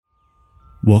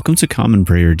Welcome to Common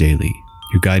Prayer Daily,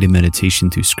 your guided meditation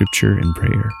through scripture and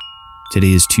prayer.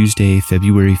 Today is Tuesday,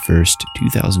 February 1st,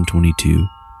 2022,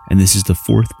 and this is the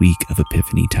fourth week of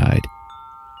Epiphany Tide.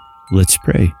 Let's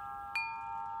pray.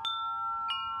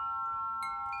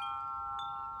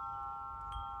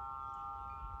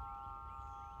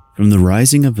 From the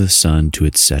rising of the sun to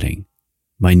its setting,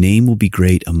 my name will be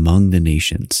great among the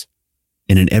nations,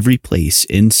 and in every place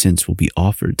incense will be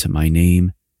offered to my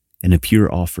name and a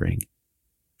pure offering.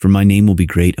 For my name will be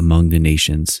great among the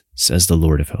nations, says the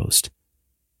Lord of hosts.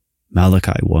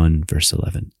 Malachi 1, verse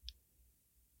 11.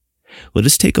 Let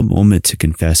us take a moment to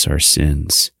confess our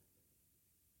sins.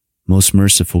 Most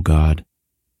merciful God,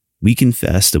 we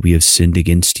confess that we have sinned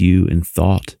against you in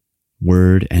thought,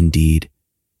 word, and deed,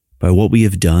 by what we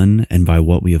have done and by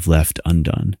what we have left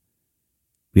undone.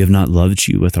 We have not loved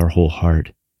you with our whole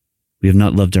heart. We have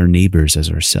not loved our neighbors as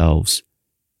ourselves.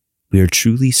 We are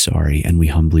truly sorry and we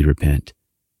humbly repent.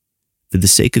 For the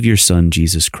sake of your Son,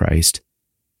 Jesus Christ,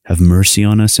 have mercy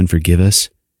on us and forgive us,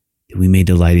 that we may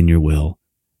delight in your will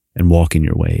and walk in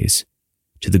your ways.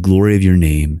 To the glory of your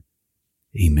name,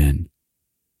 amen.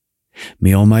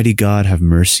 May Almighty God have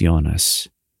mercy on us,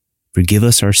 forgive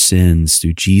us our sins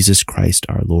through Jesus Christ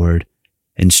our Lord,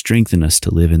 and strengthen us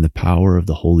to live in the power of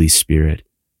the Holy Spirit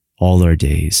all our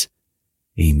days.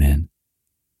 Amen.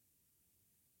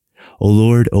 O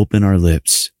Lord, open our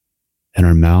lips, and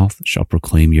our mouth shall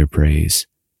proclaim your praise.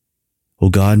 O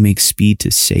God, make speed to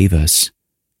save us.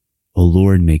 O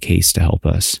Lord, make haste to help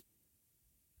us.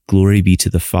 Glory be to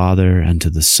the Father, and to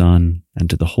the Son, and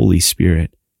to the Holy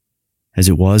Spirit, as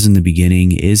it was in the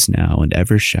beginning, is now, and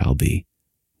ever shall be,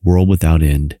 world without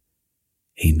end.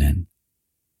 Amen.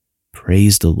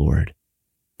 Praise the Lord.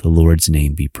 The Lord's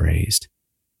name be praised.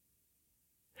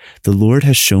 The Lord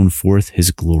has shown forth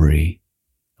his glory.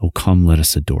 O come, let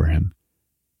us adore him.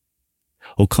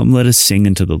 O come, let us sing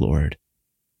unto the Lord.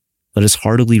 Let us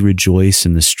heartily rejoice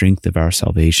in the strength of our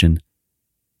salvation.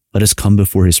 Let us come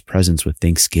before his presence with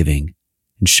thanksgiving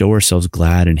and show ourselves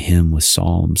glad in him with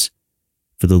psalms.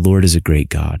 For the Lord is a great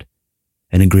God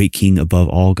and a great King above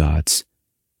all gods.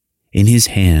 In his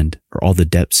hand are all the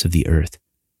depths of the earth,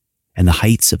 and the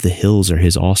heights of the hills are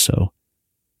his also.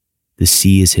 The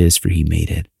sea is his, for he made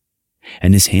it,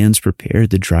 and his hands prepared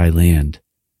the dry land.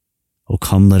 O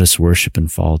come, let us worship and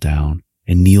fall down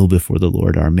and kneel before the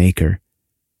Lord our Maker.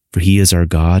 For he is our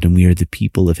God, and we are the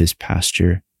people of his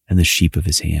pasture and the sheep of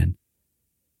his hand.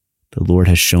 The Lord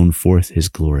has shown forth his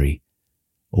glory.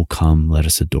 O come, let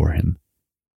us adore him.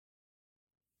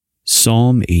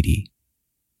 Psalm 80.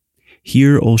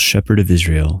 Hear, O shepherd of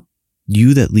Israel,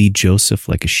 you that lead Joseph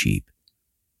like a sheep.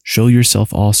 Show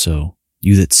yourself also,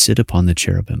 you that sit upon the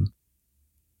cherubim.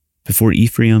 Before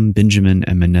Ephraim, Benjamin,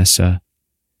 and Manasseh,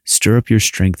 stir up your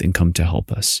strength and come to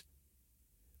help us.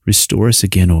 Restore us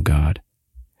again, O God.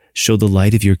 Show the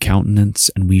light of your countenance,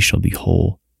 and we shall be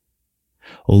whole.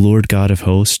 O Lord God of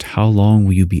hosts, how long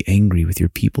will you be angry with your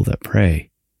people that pray?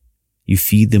 You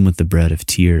feed them with the bread of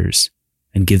tears,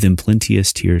 and give them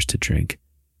plenteous tears to drink.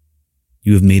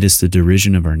 You have made us the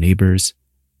derision of our neighbors,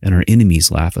 and our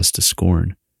enemies laugh us to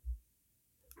scorn.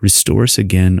 Restore us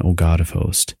again, O God of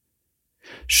hosts.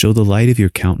 Show the light of your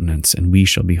countenance, and we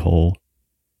shall be whole.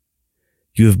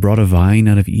 You have brought a vine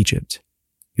out of Egypt.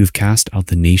 You have cast out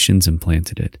the nations and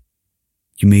planted it.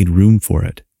 You made room for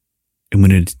it, and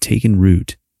when it had taken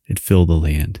root, it filled the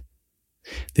land.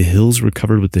 The hills were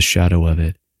covered with the shadow of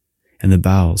it, and the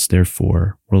boughs,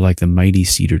 therefore, were like the mighty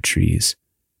cedar trees.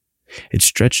 It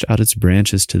stretched out its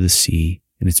branches to the sea,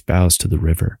 and its boughs to the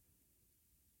river.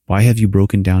 Why have you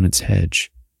broken down its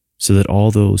hedge, so that all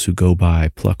those who go by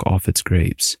pluck off its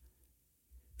grapes?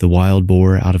 The wild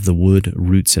boar out of the wood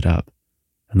roots it up,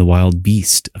 and the wild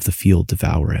beast of the field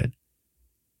devour it.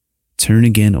 Turn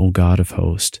again, O God of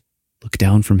hosts, look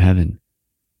down from heaven.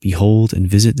 Behold and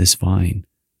visit this vine,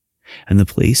 and the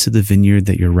place of the vineyard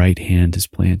that your right hand has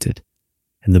planted,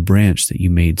 and the branch that you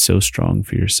made so strong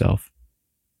for yourself.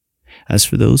 As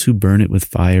for those who burn it with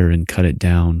fire and cut it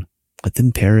down, let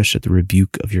them perish at the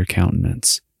rebuke of your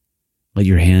countenance. Let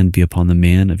your hand be upon the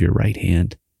man of your right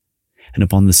hand, and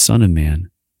upon the Son of Man,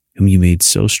 whom you made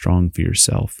so strong for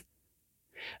yourself.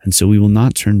 And so we will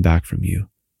not turn back from you.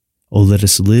 O let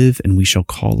us live, and we shall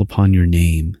call upon your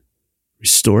name.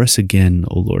 Restore us again,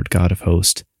 O Lord God of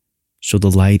hosts. Show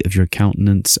the light of your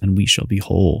countenance, and we shall be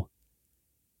whole.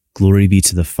 Glory be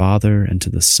to the Father, and to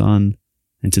the Son,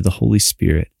 and to the Holy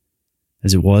Spirit,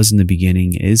 as it was in the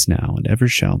beginning, is now, and ever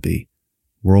shall be,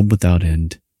 world without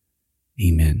end.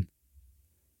 Amen.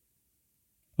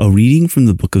 A reading from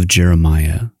the book of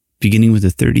Jeremiah, beginning with the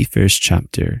 31st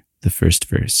chapter, the first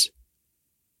verse.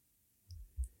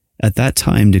 At that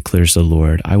time, declares the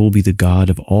Lord, I will be the God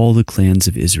of all the clans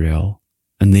of Israel,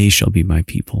 and they shall be my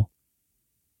people.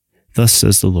 Thus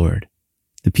says the Lord,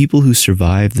 the people who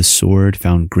survived the sword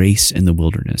found grace in the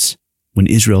wilderness, when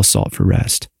Israel sought for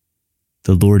rest.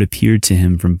 The Lord appeared to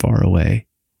him from far away.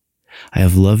 I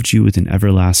have loved you with an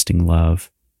everlasting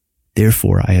love.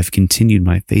 Therefore I have continued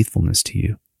my faithfulness to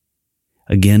you.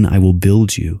 Again I will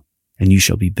build you, and you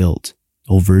shall be built,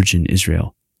 O virgin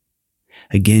Israel.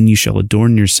 Again you shall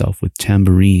adorn yourself with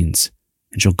tambourines,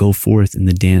 and shall go forth in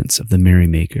the dance of the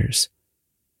merrymakers.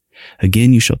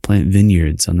 Again you shall plant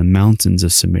vineyards on the mountains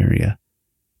of Samaria.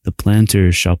 The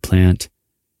planters shall plant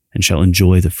and shall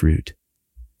enjoy the fruit.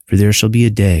 For there shall be a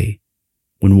day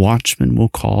when watchmen will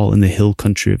call in the hill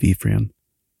country of Ephraim,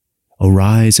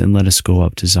 Arise and let us go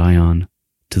up to Zion,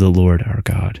 to the Lord our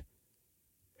God.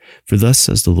 For thus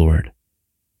says the Lord,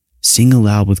 Sing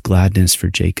aloud with gladness for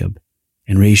Jacob,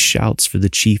 and raise shouts for the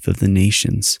chief of the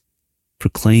nations.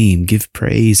 Proclaim, give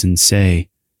praise, and say,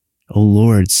 O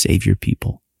Lord, save your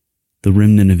people, the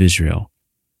remnant of Israel.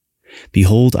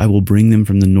 Behold, I will bring them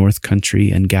from the north country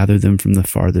and gather them from the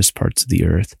farthest parts of the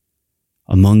earth.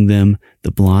 Among them,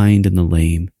 the blind and the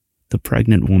lame, the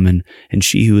pregnant woman and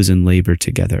she who is in labor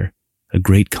together, a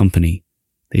great company,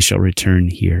 they shall return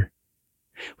here.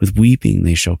 With weeping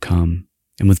they shall come,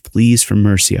 and with pleas for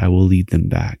mercy I will lead them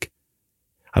back.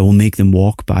 I will make them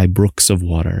walk by brooks of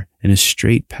water in a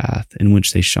straight path in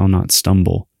which they shall not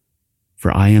stumble.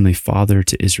 For I am a father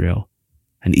to Israel,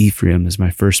 and Ephraim is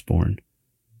my firstborn.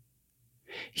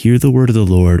 Hear the word of the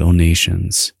Lord, O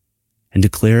nations, and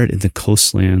declare it in the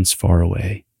coastlands far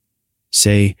away.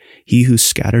 Say, He who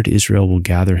scattered Israel will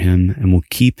gather him and will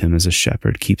keep him as a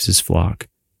shepherd keeps his flock.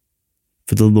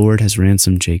 For the Lord has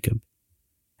ransomed Jacob,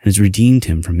 and has redeemed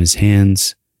him from his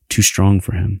hands too strong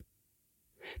for him.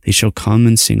 They shall come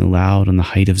and sing aloud on the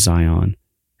height of Zion,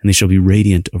 and they shall be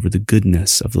radiant over the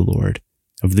goodness of the Lord,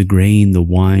 over the grain, the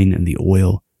wine, and the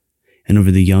oil, and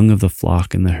over the young of the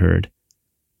flock and the herd.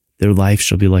 Their life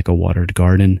shall be like a watered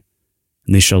garden,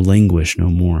 and they shall languish no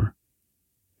more.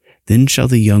 Then shall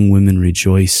the young women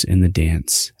rejoice in the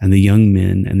dance, and the young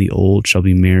men and the old shall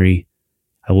be merry.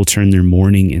 I will turn their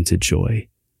mourning into joy.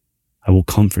 I will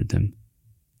comfort them,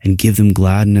 and give them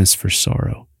gladness for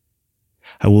sorrow.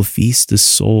 I will feast the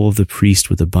soul of the priest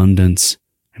with abundance,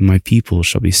 and my people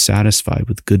shall be satisfied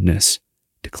with goodness,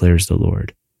 declares the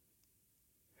Lord.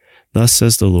 Thus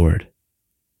says the Lord,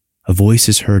 A voice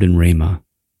is heard in Ramah,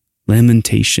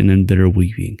 lamentation and bitter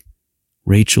weeping.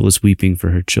 Rachel is weeping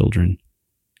for her children.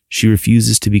 She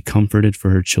refuses to be comforted for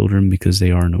her children because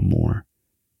they are no more.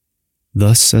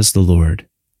 Thus says the Lord,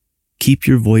 Keep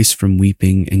your voice from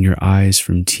weeping and your eyes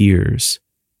from tears,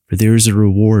 for there is a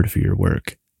reward for your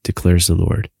work, declares the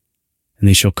Lord. And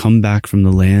they shall come back from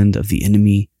the land of the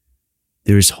enemy.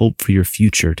 There is hope for your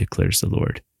future, declares the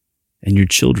Lord, and your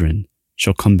children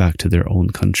shall come back to their own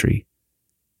country.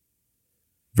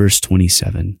 Verse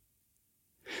 27.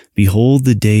 Behold,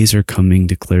 the days are coming,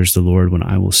 declares the Lord, when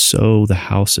I will sow the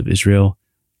house of Israel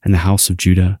and the house of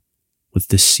Judah with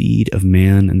the seed of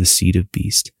man and the seed of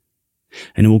beast.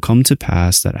 And it will come to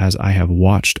pass that as I have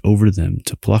watched over them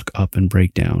to pluck up and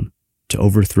break down, to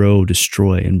overthrow,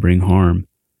 destroy, and bring harm,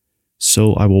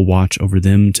 so I will watch over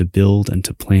them to build and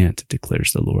to plant,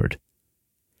 declares the Lord.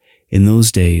 In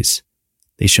those days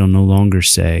they shall no longer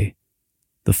say,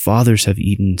 The fathers have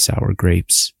eaten sour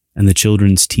grapes, and the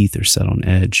children's teeth are set on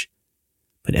edge.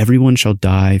 But everyone shall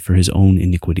die for his own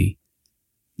iniquity.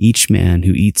 Each man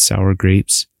who eats sour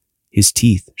grapes, his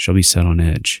teeth shall be set on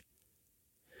edge.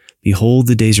 Behold,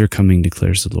 the days are coming,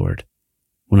 declares the Lord,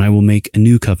 when I will make a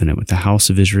new covenant with the house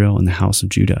of Israel and the house of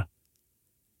Judah.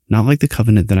 Not like the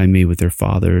covenant that I made with their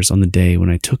fathers on the day when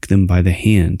I took them by the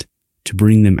hand to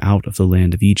bring them out of the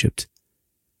land of Egypt.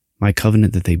 My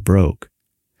covenant that they broke,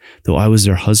 though I was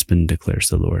their husband, declares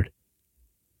the Lord.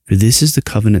 For this is the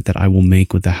covenant that I will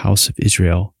make with the house of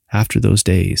Israel after those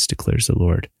days, declares the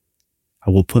Lord. I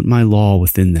will put my law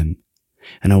within them,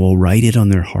 and I will write it on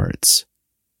their hearts.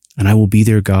 And I will be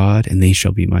their God, and they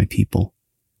shall be my people.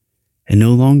 And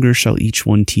no longer shall each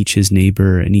one teach his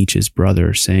neighbor and each his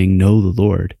brother, saying, Know the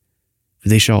Lord, for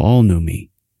they shall all know me,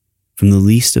 from the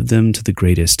least of them to the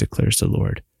greatest, declares the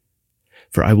Lord.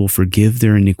 For I will forgive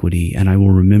their iniquity, and I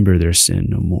will remember their sin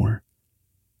no more.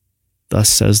 Thus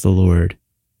says the Lord,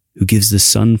 who gives the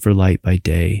sun for light by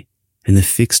day, and the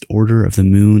fixed order of the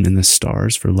moon and the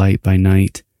stars for light by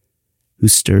night, who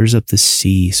stirs up the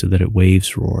sea so that its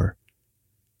waves roar.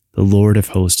 The Lord of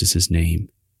hosts is his name.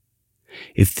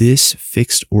 If this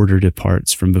fixed order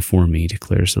departs from before me,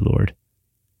 declares the Lord,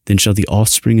 then shall the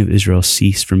offspring of Israel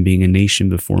cease from being a nation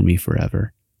before me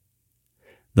forever.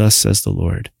 Thus says the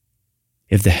Lord,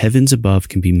 If the heavens above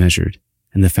can be measured,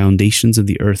 and the foundations of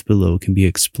the earth below can be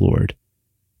explored,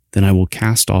 then I will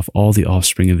cast off all the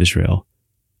offspring of Israel,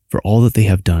 for all that they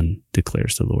have done,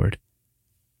 declares the Lord.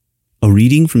 A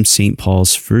reading from St.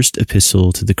 Paul's first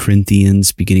epistle to the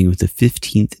Corinthians, beginning with the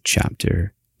 15th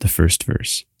chapter, the first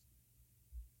verse.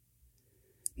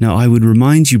 Now I would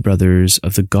remind you, brothers,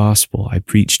 of the gospel I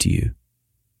preached to you,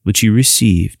 which you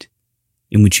received,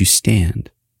 in which you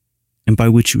stand, and by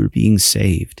which you are being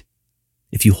saved,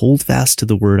 if you hold fast to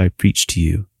the word I preached to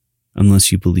you,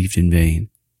 unless you believed in vain.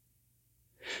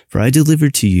 For I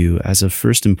delivered to you as of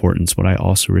first importance what I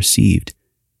also received,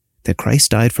 that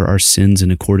Christ died for our sins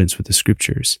in accordance with the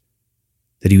Scriptures,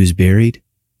 that he was buried,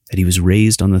 that he was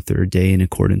raised on the third day in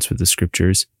accordance with the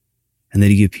Scriptures, and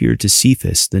that he appeared to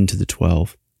Cephas, then to the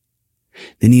 12.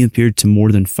 Then he appeared to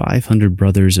more than 500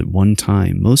 brothers at one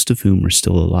time, most of whom were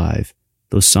still alive,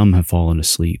 though some have fallen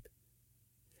asleep.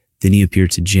 Then he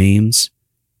appeared to James,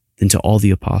 then to all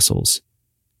the apostles.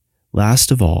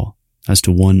 Last of all, as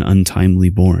to one untimely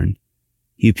born,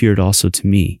 he appeared also to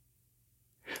me.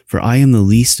 For I am the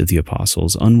least of the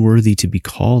apostles, unworthy to be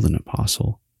called an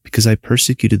apostle, because I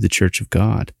persecuted the church of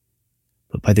God.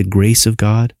 But by the grace of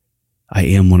God, I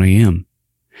am what I am,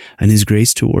 and his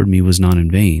grace toward me was not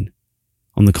in vain.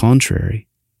 On the contrary,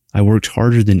 I worked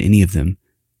harder than any of them,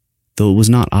 though it was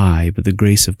not I, but the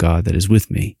grace of God that is with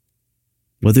me.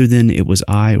 Whether then it was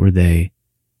I or they,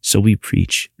 so we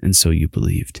preach, and so you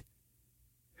believed.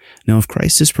 Now if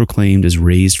Christ is proclaimed as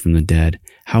raised from the dead,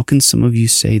 how can some of you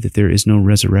say that there is no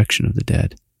resurrection of the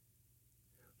dead?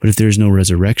 But if there is no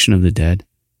resurrection of the dead,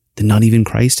 then not even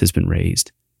Christ has been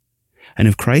raised. And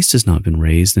if Christ has not been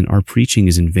raised, then our preaching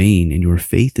is in vain, and your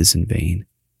faith is in vain.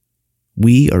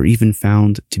 We are even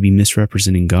found to be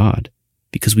misrepresenting God,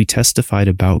 because we testified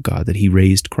about God that he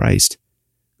raised Christ,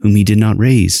 whom he did not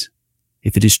raise,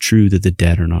 if it is true that the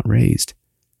dead are not raised.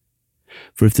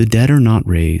 For if the dead are not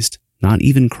raised, not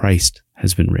even Christ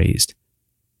has been raised.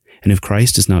 And if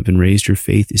Christ has not been raised, your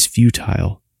faith is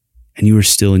futile, and you are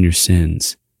still in your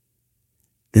sins.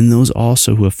 Then those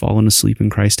also who have fallen asleep in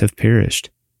Christ have perished.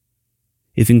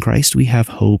 If in Christ we have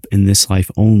hope in this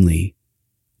life only,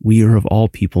 we are of all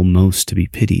people most to be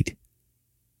pitied.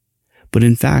 But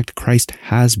in fact, Christ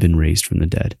has been raised from the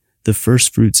dead, the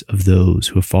firstfruits of those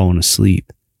who have fallen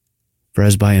asleep. For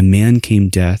as by a man came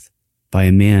death, by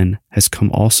a man has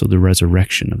come also the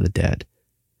resurrection of the dead.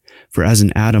 For as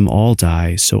in Adam all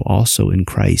die, so also in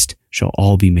Christ shall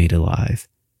all be made alive.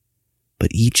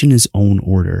 But each in his own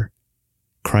order.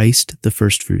 Christ the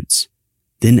firstfruits,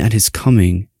 then at his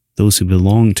coming those who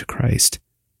belong to Christ.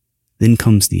 Then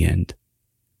comes the end,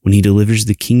 when he delivers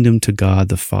the kingdom to God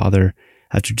the Father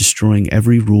after destroying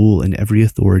every rule and every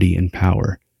authority and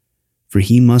power. For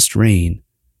he must reign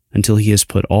until he has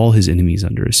put all his enemies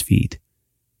under his feet.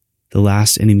 The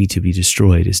last enemy to be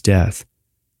destroyed is death.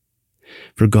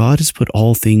 For God has put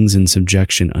all things in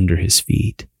subjection under his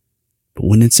feet. But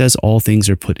when it says all things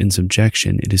are put in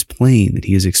subjection, it is plain that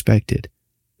he is expected,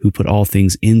 who put all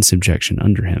things in subjection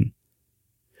under him.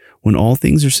 When all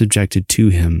things are subjected to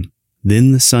him,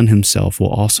 then the Son himself will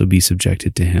also be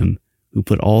subjected to him, who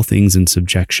put all things in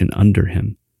subjection under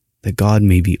him, that God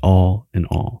may be all in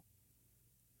all.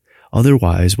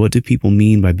 Otherwise, what do people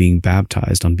mean by being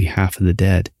baptized on behalf of the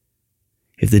dead?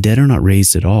 If the dead are not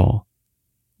raised at all,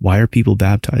 why are people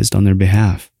baptized on their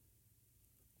behalf?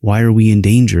 Why are we in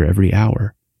danger every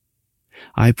hour?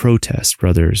 I protest,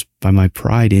 brothers, by my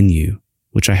pride in you,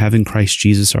 which I have in Christ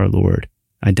Jesus our Lord,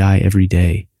 I die every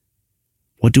day.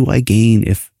 What do I gain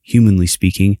if, humanly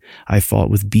speaking, I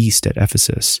fought with beasts at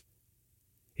Ephesus?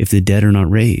 If the dead are not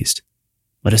raised,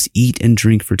 let us eat and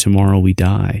drink, for tomorrow we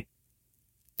die.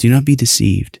 Do not be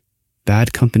deceived.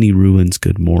 Bad company ruins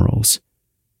good morals.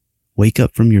 Wake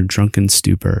up from your drunken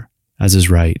stupor, as is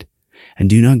right, and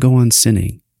do not go on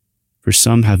sinning, for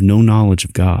some have no knowledge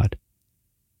of God.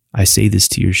 I say this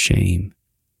to your shame.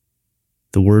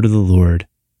 The word of the Lord.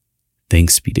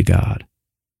 Thanks be to God.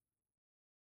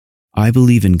 I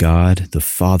believe in God, the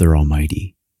Father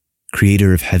Almighty,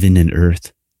 creator of heaven and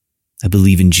earth. I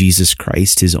believe in Jesus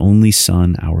Christ, his only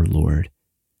Son, our Lord.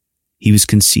 He was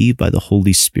conceived by the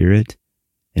Holy Spirit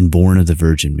and born of the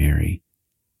Virgin Mary.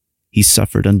 He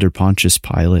suffered under Pontius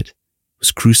Pilate,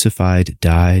 was crucified,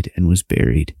 died, and was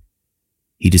buried.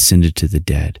 He descended to the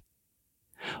dead.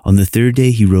 On the third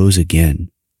day he rose again.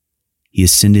 He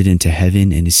ascended into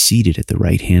heaven and is seated at the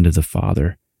right hand of the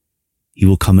Father. He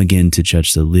will come again to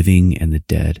judge the living and the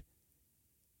dead.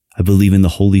 I believe in the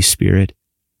Holy Spirit,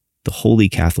 the Holy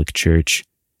Catholic Church,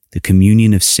 the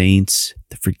communion of saints,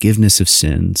 the forgiveness of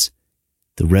sins,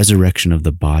 the resurrection of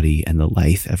the body, and the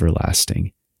life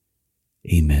everlasting.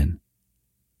 Amen.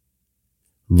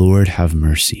 Lord, have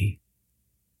mercy.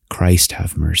 Christ,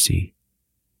 have mercy.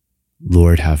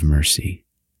 Lord, have mercy.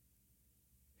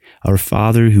 Our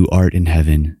Father who art in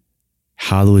heaven,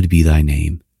 hallowed be thy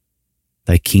name.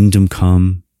 Thy kingdom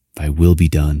come, thy will be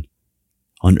done,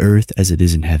 on earth as it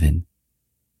is in heaven.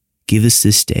 Give us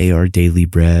this day our daily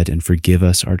bread, and forgive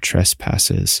us our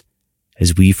trespasses,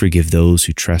 as we forgive those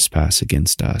who trespass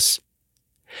against us.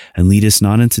 And lead us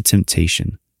not into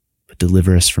temptation, but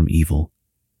deliver us from evil.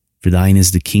 For thine is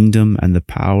the kingdom and the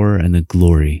power and the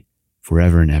glory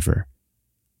forever and ever.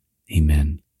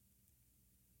 Amen.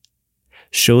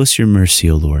 Show us your mercy,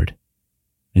 O Lord,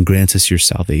 and grant us your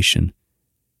salvation.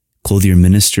 Clothe your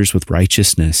ministers with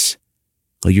righteousness.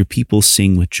 Let your people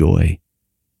sing with joy.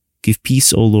 Give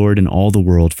peace, O Lord, in all the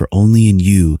world, for only in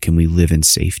you can we live in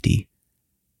safety.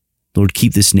 Lord,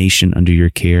 keep this nation under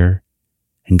your care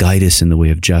and guide us in the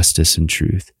way of justice and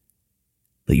truth.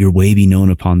 Let your way be known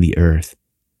upon the earth,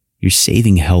 your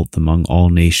saving health among all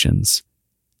nations.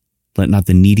 Let not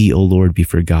the needy, O Lord, be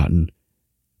forgotten,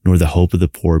 nor the hope of the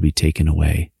poor be taken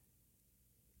away.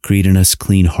 Create in us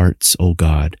clean hearts, O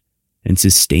God, and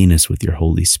sustain us with your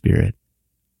Holy Spirit.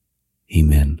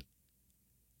 Amen.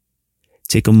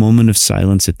 Take a moment of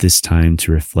silence at this time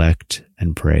to reflect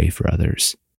and pray for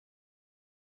others.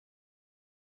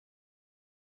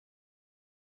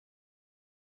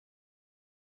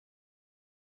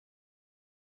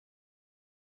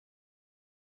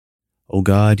 O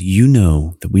God, you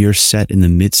know that we are set in the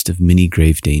midst of many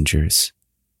grave dangers,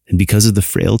 and because of the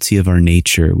frailty of our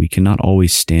nature, we cannot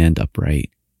always stand upright.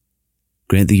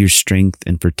 Grant that your strength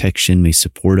and protection may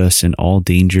support us in all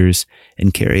dangers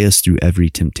and carry us through every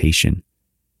temptation.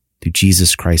 Through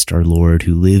Jesus Christ our Lord,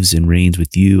 who lives and reigns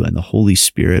with you and the Holy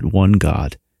Spirit, one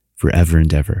God, forever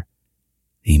and ever.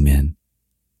 Amen.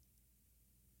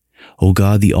 O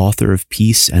God, the author of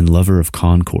peace and lover of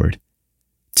concord,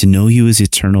 to know you is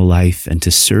eternal life and to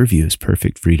serve you is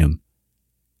perfect freedom.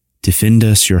 Defend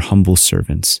us, your humble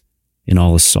servants, in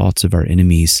all assaults of our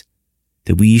enemies,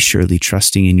 that we, surely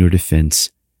trusting in your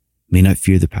defense, may not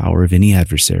fear the power of any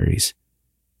adversaries,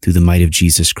 through the might of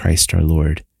Jesus Christ our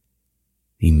Lord.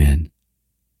 Amen.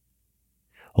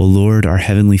 O Lord, our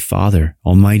heavenly Father,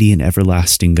 almighty and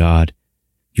everlasting God,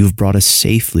 you have brought us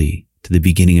safely to the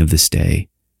beginning of this day.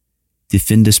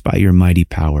 Defend us by your mighty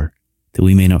power, that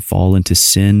we may not fall into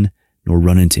sin nor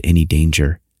run into any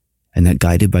danger, and that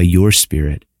guided by your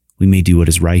Spirit, we may do what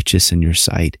is righteous in your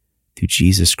sight, through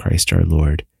Jesus Christ our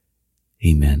Lord.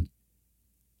 Amen.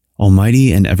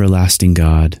 Almighty and everlasting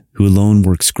God, who alone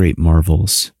works great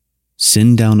marvels,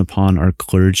 send down upon our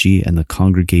clergy and the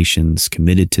congregations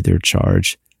committed to their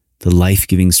charge the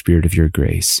life-giving Spirit of your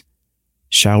grace.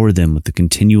 Shower them with the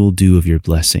continual dew of your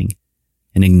blessing,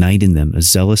 and ignite in them a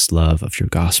zealous love of your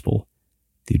gospel,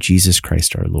 through Jesus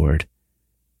Christ our Lord.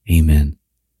 Amen.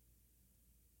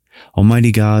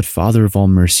 Almighty God, Father of all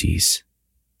mercies,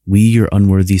 we, your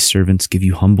unworthy servants, give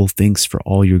you humble thanks for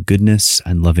all your goodness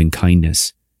and loving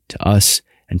kindness to us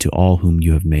and to all whom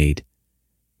you have made.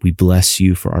 We bless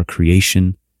you for our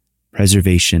creation,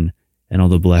 preservation, and all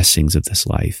the blessings of this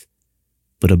life,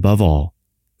 but above all,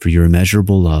 for your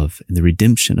immeasurable love and the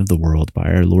redemption of the world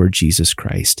by our Lord Jesus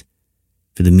Christ,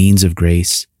 for the means of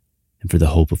grace and for the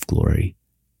hope of glory.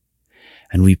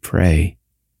 And we pray,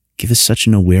 give us such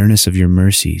an awareness of your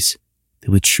mercies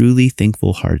that with truly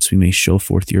thankful hearts we may show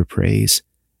forth your praise,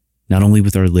 not only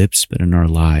with our lips but in our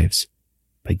lives,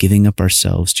 by giving up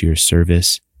ourselves to your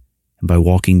service and by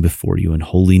walking before you in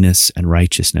holiness and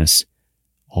righteousness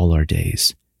all our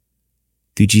days.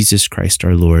 Through Jesus Christ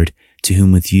our Lord, to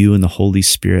whom with you and the Holy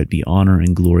Spirit be honor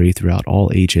and glory throughout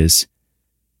all ages.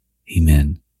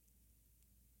 Amen.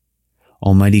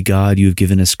 Almighty God, you have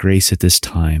given us grace at this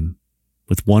time,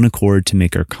 with one accord to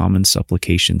make our common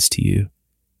supplications to you.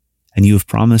 And you have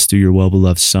promised through your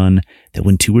well-beloved Son that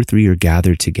when 2 or 3 are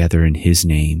gathered together in his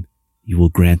name, you will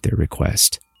grant their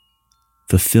request.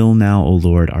 Fulfill now, O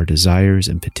Lord, our desires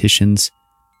and petitions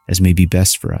as may be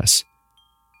best for us,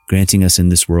 granting us in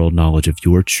this world knowledge of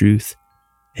your truth,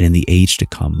 and in the age to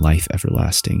come life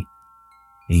everlasting.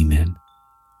 Amen.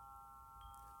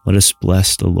 Let us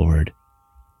bless the Lord.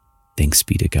 Thanks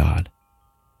be to God.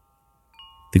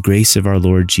 The grace of our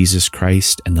Lord Jesus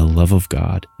Christ and the love of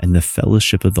God and the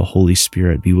fellowship of the Holy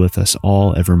Spirit be with us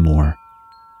all evermore.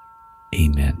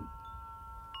 Amen.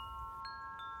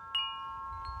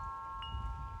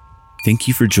 Thank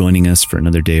you for joining us for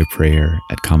another day of prayer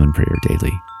at Common Prayer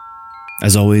Daily.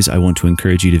 As always, I want to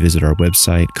encourage you to visit our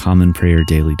website,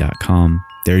 commonprayerdaily.com.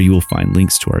 There you will find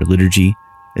links to our liturgy,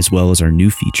 as well as our new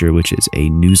feature, which is a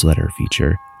newsletter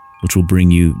feature, which will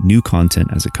bring you new content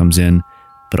as it comes in,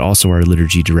 but also our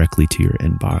liturgy directly to your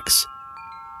inbox.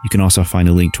 You can also find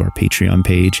a link to our Patreon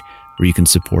page where you can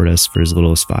support us for as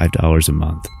little as $5 a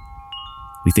month.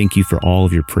 We thank you for all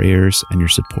of your prayers and your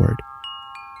support.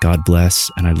 God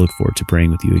bless, and I look forward to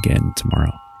praying with you again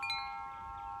tomorrow.